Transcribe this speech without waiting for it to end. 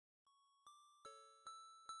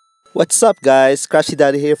What's up guys, Crafty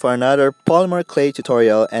Daddy here for another polymer clay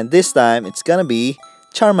tutorial, and this time it's gonna be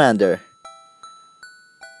Charmander.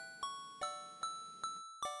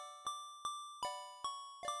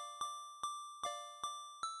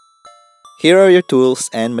 Here are your tools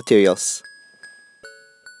and materials.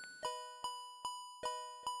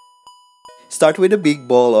 Start with a big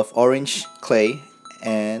ball of orange clay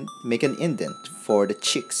and make an indent for the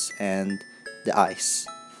cheeks and the eyes.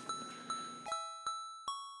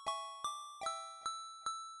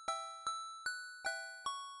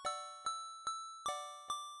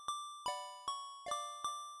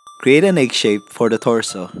 Create an egg shape for the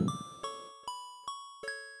torso.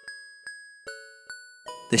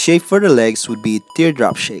 The shape for the legs would be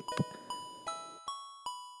teardrop shape.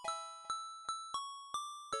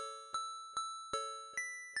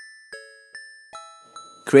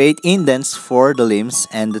 Create indents for the limbs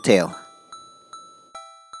and the tail.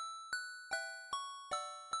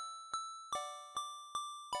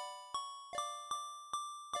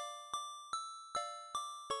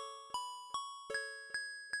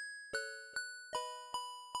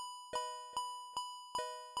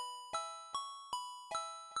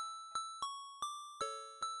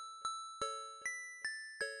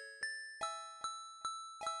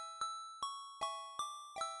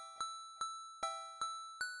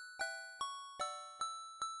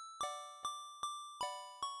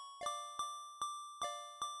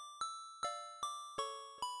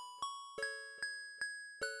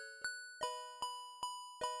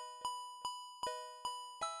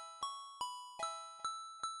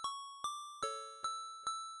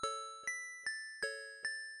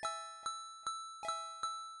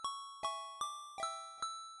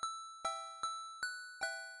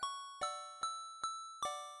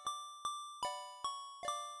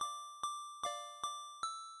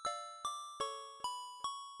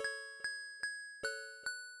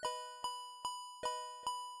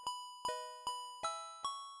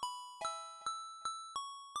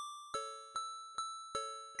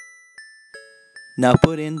 Now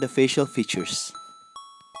put in the facial features.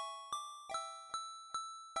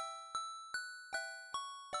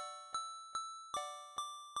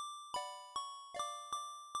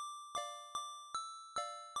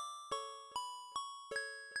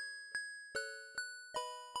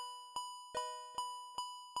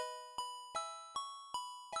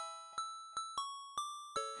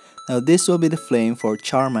 Now this will be the flame for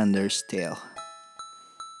Charmander's tail.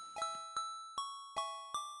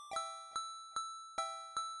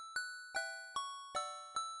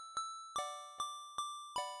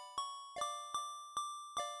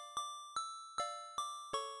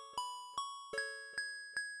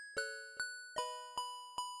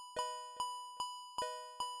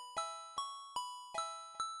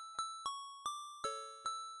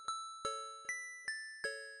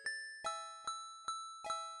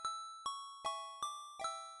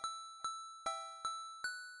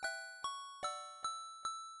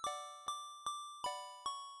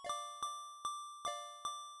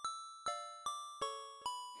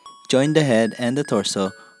 Join the head and the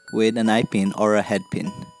torso with an eye pin or a head pin.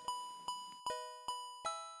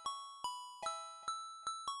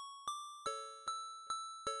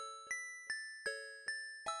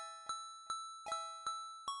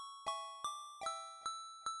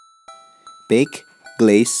 Bake,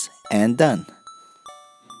 glaze, and done.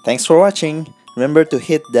 Thanks for watching. Remember to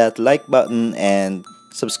hit that like button and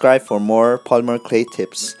subscribe for more polymer clay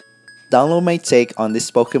tips. Download my take on this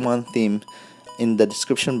Pokemon theme in the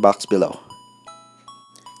description box below.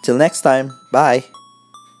 Till next time, bye!